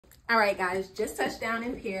All right, guys, just touched down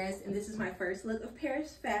in Paris, and this is my first look of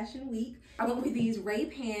Paris Fashion Week. I went with these Ray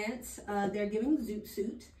pants. They're giving zoot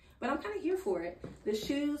suit, but I'm kind of here for it. The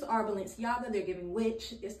shoes are Balenciaga. They're giving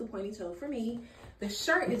witch. It's the pointy toe for me. The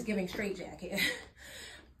shirt is giving straight jacket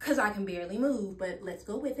because I can barely move, but let's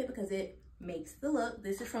go with it because it makes the look.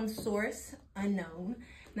 This is from Source Unknown.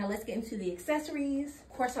 Now let's get into the accessories.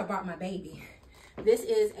 Of course, I brought my baby. This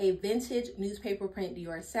is a vintage newspaper print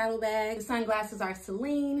Dior saddlebag. The sunglasses are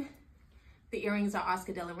Celine. The earrings are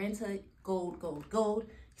Oscar de la Renta, gold, gold, gold.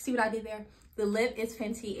 See what I did there? The lip is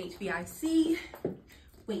Fenty HBIC.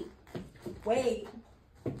 Wait.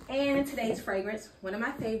 And today's fragrance, one of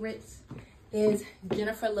my favorites, is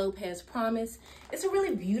Jennifer Lopez Promise. It's a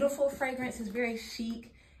really beautiful fragrance. It's very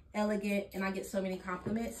chic, elegant, and I get so many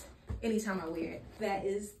compliments anytime I wear it. That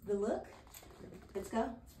is the look. Let's go.